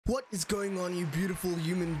What is going on, you beautiful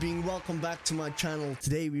human being? Welcome back to my channel.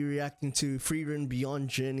 Today we're reacting to Frieren Beyond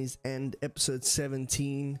Journey's End episode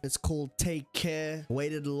 17. It's called Take Care.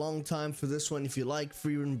 Waited a long time for this one. If you like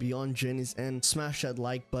Frieren Beyond Journey's End, smash that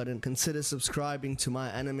like button. Consider subscribing to my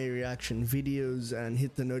anime reaction videos and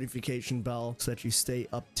hit the notification bell so that you stay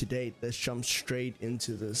up to date. Let's jump straight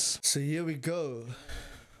into this. So here we go.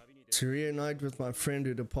 To reunite with my friend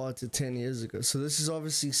who departed 10 years ago. So this is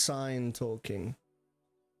obviously Sign talking.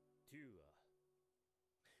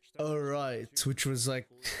 Alright, which was like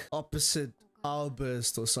opposite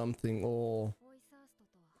outburst or something, or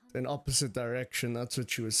an opposite direction, that's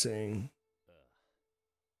what she was saying.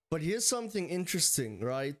 But here's something interesting,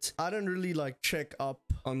 right? I don't really like check up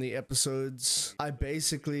on the episodes. I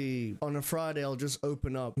basically, on a Friday, I'll just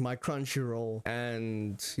open up my Crunchyroll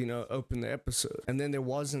and, you know, open the episode. And then there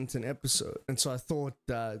wasn't an episode. And so I thought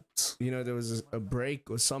that, you know, there was a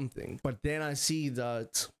break or something. But then I see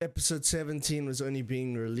that episode 17 was only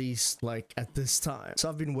being released like at this time. So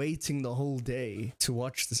I've been waiting the whole day to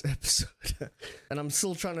watch this episode. And I'm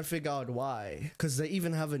still trying to figure out why. Because they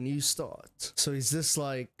even have a new start. So is this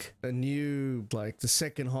like a new, like the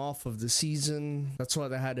second half of the season? That's why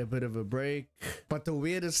they had a bit of a break. But the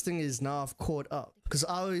weirdest thing is now I've caught up, because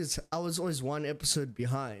I was always one episode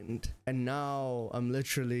behind, and now I'm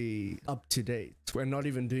literally up to date. We're not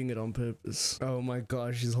even doing it on purpose. Oh my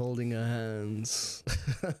gosh, she's holding her hands.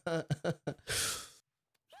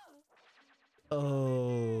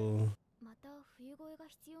 Oh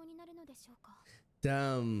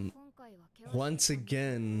damn. Once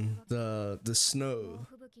again, the snow.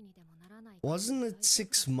 Wasn't it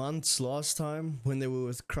 6 months last time when they were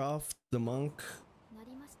with Kraft, the monk?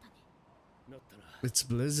 It's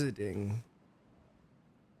blizzarding.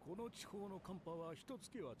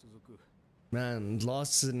 Man,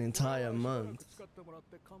 lasts an entire month.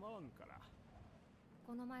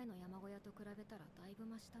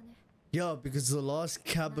 Yeah, because the last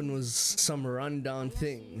cabin was some rundown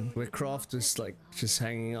thing where Kraft was like just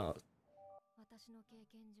hanging out.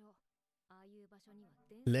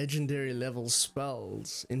 Legendary level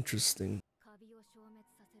spells. Interesting.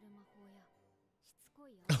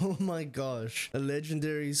 Oh my gosh. A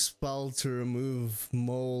legendary spell to remove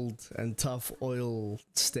mold and tough oil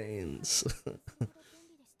stains.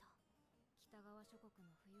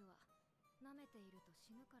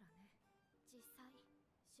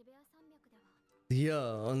 Yeah,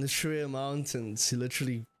 on the Shreya Mountains, he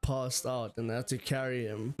literally passed out and they had to carry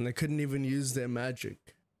him, and they couldn't even use their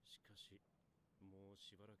magic.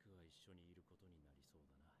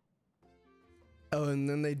 Oh, and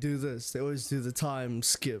then they do this. They always do the time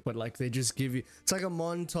skip, but like they just give you... It's like a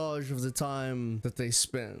montage of the time that they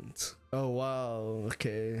spent. Oh, wow.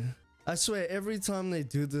 Okay. I swear, every time they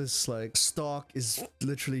do this, like, Stark is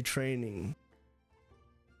literally training.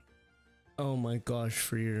 Oh my gosh,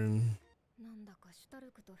 Frieren.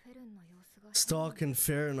 Stark and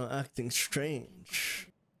Frieren are acting strange.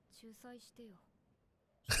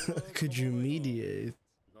 Could you mediate?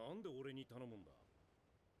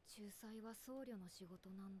 仲裁は僧侶の仕事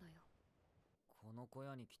なんだよ。この小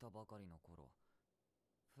屋に来たばかりの頃、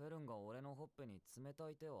フェルンが俺のほっぺに冷た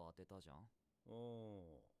い手を当てたじゃん。あ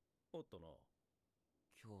ったな。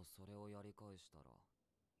今日それをやり返したら。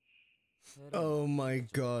Oh my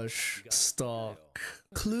gosh, Stark.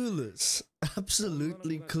 Clueless.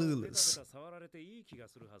 Absolutely clueless.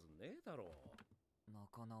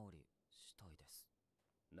 仲直りしたいです。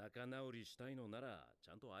仲直りしたいのなら、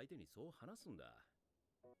ちゃんと相手にそう話すんだ。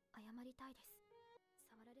謝りたいです。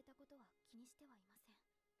触られたことは気にしてはいません。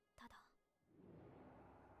ただ、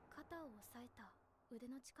肩を押さえた腕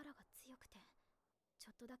の力が強くて、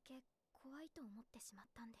ちょっとだけ怖いと思ってしまっ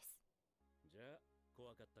たんです。じゃあ、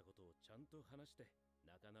怖かったことをちゃんと話して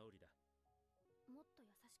仲直りだ。もっと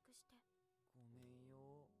優しくして。ごめん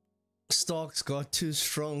よ。Stark's got too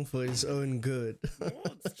strong for his own good.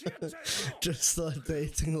 Just start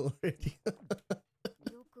dating already.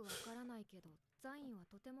 よくわからないけど。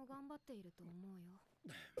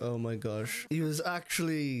Oh my gosh. He was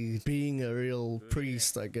actually being a real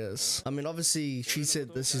priest, I guess. I mean, obviously, she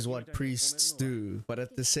said this is what priests do, but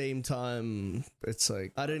at the same time, it's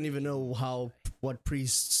like, I don't even know what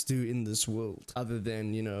priests do in this world, other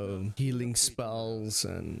than, you know, healing spells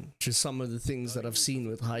and just some of the things that I've seen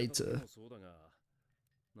with Haita.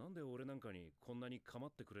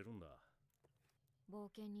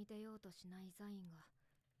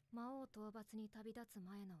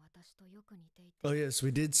 Oh yes,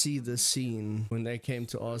 we did see this scene when they came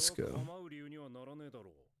to Oscar.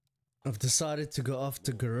 I've decided to go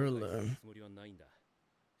after Gorilla.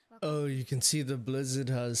 Oh, you can see the blizzard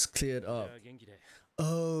has cleared up.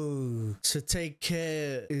 Oh, so take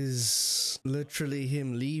care is literally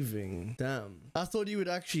him leaving. Damn. I thought you would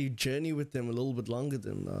actually journey with them a little bit longer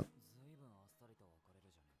than that. 随分あっさりと別れる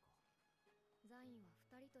じゃねえか。ザインは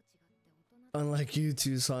二人と違って大人 Unlike you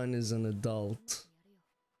two, Sign is an adult.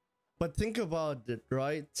 But think about it,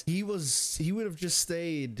 right? He would have just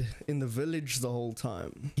stayed in the village the whole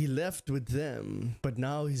time. He left with them, but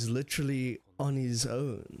now he's literally on his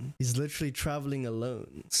own. He's literally traveling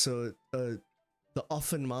alone. So, the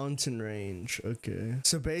Offen mountain range, okay.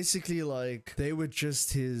 So basically, like, they were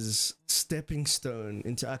just his stepping stone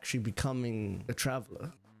into actually becoming a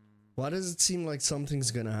traveler. Why does it seem like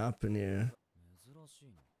something's gonna happen here? 珍し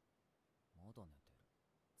いな。まだ寝てる。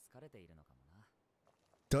疲れているのかもな。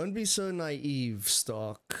 Don't be so naive,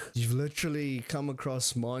 Stark. You've literally come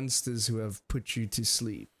across monsters who have put you to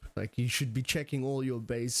sleep. Like, you should be checking all your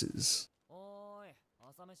bases. おーい、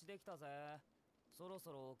朝飯できたぜ。そろ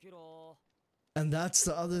そろ起きろ。 And that's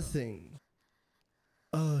the other thing.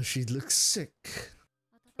 Oh, she looks sick.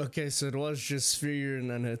 Okay, so it was just Frieren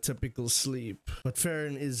and her typical sleep. But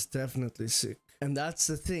Frieren is definitely sick. And that's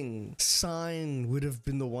the thing. Sign would have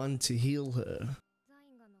been the one to heal her. ザ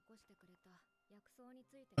インが残してくれた薬草に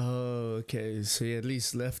ついて Oh, okay, so he at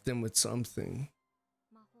least left them with something.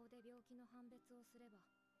 魔法で病気の判別をすれば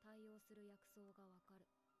対応する薬草がわかる。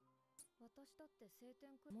私だって聖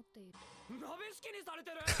典く持っている。鍋敷きにされ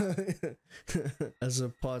てる。 As a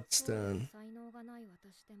pot そういう stand. 才能がない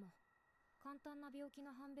私でも簡単な病気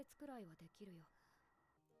の判別くらいはできるよ。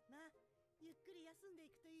まあ、ゆっくり休んでい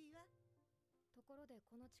くといいわ。ところで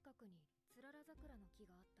この近くにつらら桜の木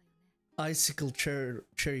があったよね。 Icicle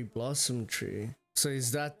cherry blossom tree. So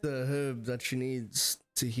is that the herb that she needs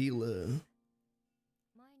to heal her?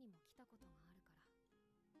 前にも来たことがあるから。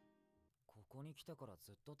ここに来てから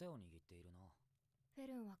ずっと手を握っているな。フェ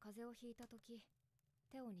ルンは風邪をひいたとき、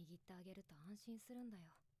手を握ってあげると安心するんだよ。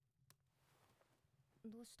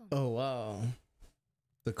どうしたの？ Oh, wow.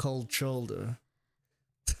 The cold shoulder.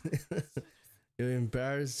 You're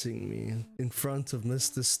embarrassing me in front of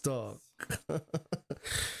Mr. Stark.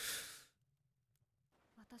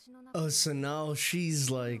 私の中 Oh, に so now she's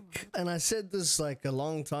like, and I said this like a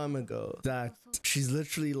long time ago, that she's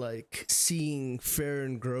literally like seeing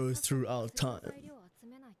Frieren grow throughout 材 time. 料を集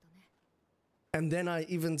めないとね。 And then I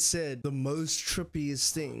even said the most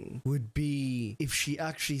trippiest thing would be if she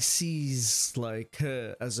actually sees like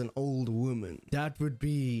her as an old woman. That would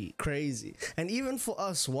be crazy. And even for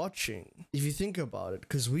us watching, if you think about it,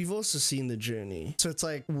 because we've also seen the journey. So it's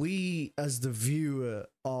like we as the viewer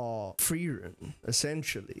are Frieren,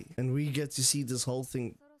 essentially. And we get to see this whole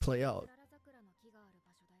thing そろそろ play out. つらら桜の木がある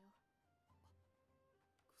場所だよ。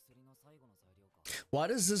薬の最後の材料か。 Why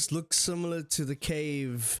does this look similar to the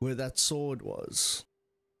cave where that sword was?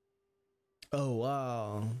 Oh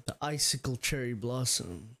wow, the icicle cherry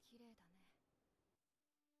blossom. 綺麗だね。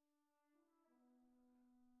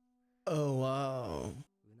 Oh wow.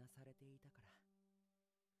 うなされていたから。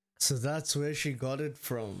 So that's where she got it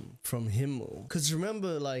from Himmel. Cause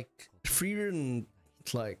remember, like, Frieren,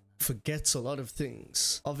 like, forgets a lot of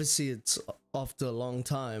things. Obviously it's after a long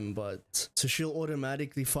time, but so she'll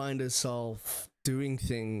automatically find herself doing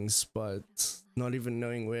things, but not even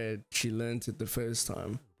knowing where she learned it the first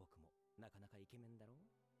time. 僕もなかなかイケメンだろ。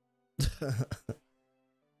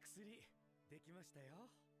薬できましたよ。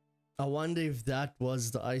 I wonder if that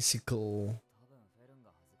was the icicle 多分フェルン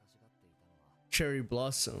が恥ずかしがっていたのは。 cherry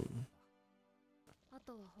blossom. あ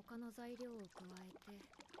とは他の材料を加え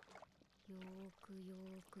て、よーく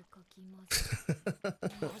よーくかき混ぜ。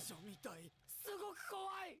魔女みたい。すごく怖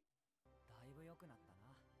い。だいぶ良くなったな。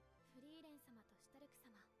フリーレン様とシュタルク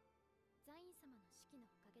様、ザイン様の指揮の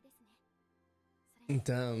おかげですね。それに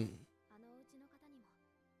Damn. あのお家の方にも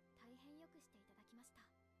大変よくしていただきました。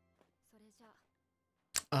それじゃ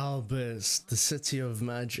あ、 Albus, the city of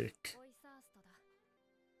magic. ボイサーストだ。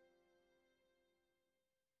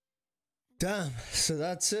 Damn, so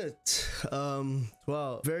that's it.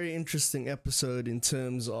 Wow, very interesting episode in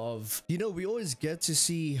terms of, you know, we always get to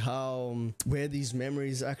see how where these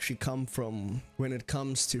memories actually come from when it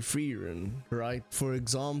comes to Frieren, right? For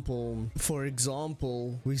example,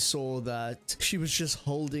 we saw that she was just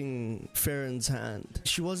holding Feren's hand.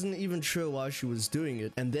 She wasn't even sure why she was doing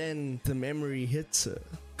it, and then the memory hits her.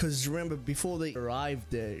 Because remember, before they arrived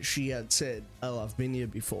there, she had said, oh, I've been here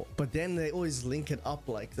before. But then they always link it up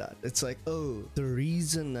like that. It's like, oh, the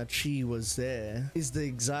reason that she was there is the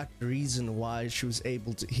exact reason why she was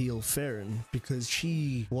able to heal Frieren. Because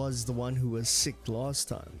she was the one who was sick last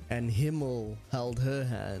time. And Himmel held her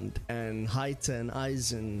hand. And Heite and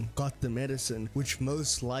Eisen got the medicine, which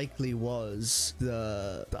most likely was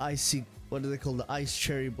the what do they call, the ice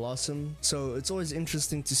cherry blossom. So it's always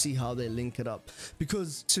interesting to see how they link it up,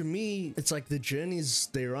 because to me it's like the journeys,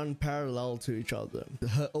 they run parallel to each other.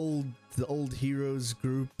 The old heroes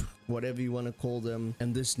group, whatever you want to call them,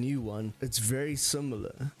 and this new one, it's very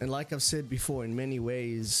similar. And like I've said before, in many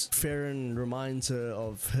ways Frieren reminds her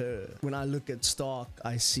of her. When I look at Stark,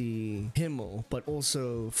 I see Himmel, but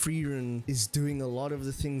also Frieren is doing a lot of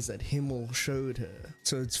the things that Himmel showed her.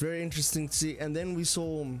 So it's very interesting to see. And then we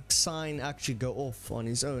saw Sign actually go off on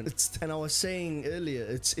his own. And I was saying earlier,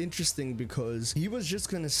 it's interesting because he was just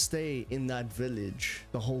gonna stay in that village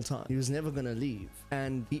the whole time. He was never gonna leave,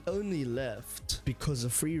 and he only left because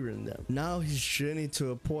of Frieren them. Now he's journeyed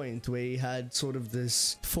to a point where he had sort of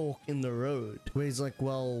this fork in the road, where he's like,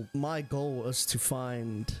 well, my goal was to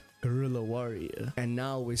find guerrilla warrior, and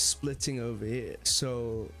now we're splitting over here,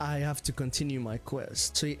 so I have to continue my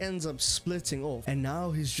quest. So he ends up splitting off, and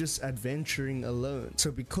now he's just adventuring alone.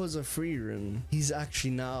 So because of Frieren, he's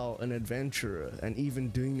actually now an adventurer and even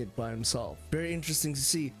doing it by himself. Very interesting to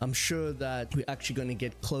see. I'm sure that we're actually going to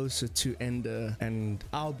get closer to Ender, and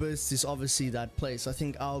Outburst is obviously that place. I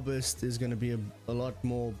think Outburst is going to be a lot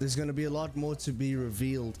more. There's going to be a lot more to be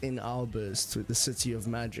revealed in Outburst with the City of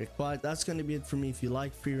Magic. But that's going to be it for me. If you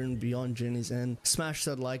like Frieren Beyond Journey's End, smash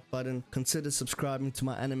that like button, consider subscribing to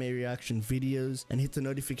my anime reaction videos, and hit the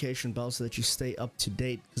notification bell so that you stay up to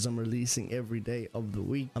date, because I'm releasing every day of the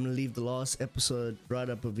week. I'm gonna leave the last episode right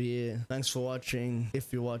up over here. Thanks for watching.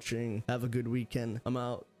 If you're watching, have a good weekend. I'm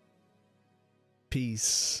out.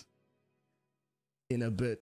 Peace. In a bit.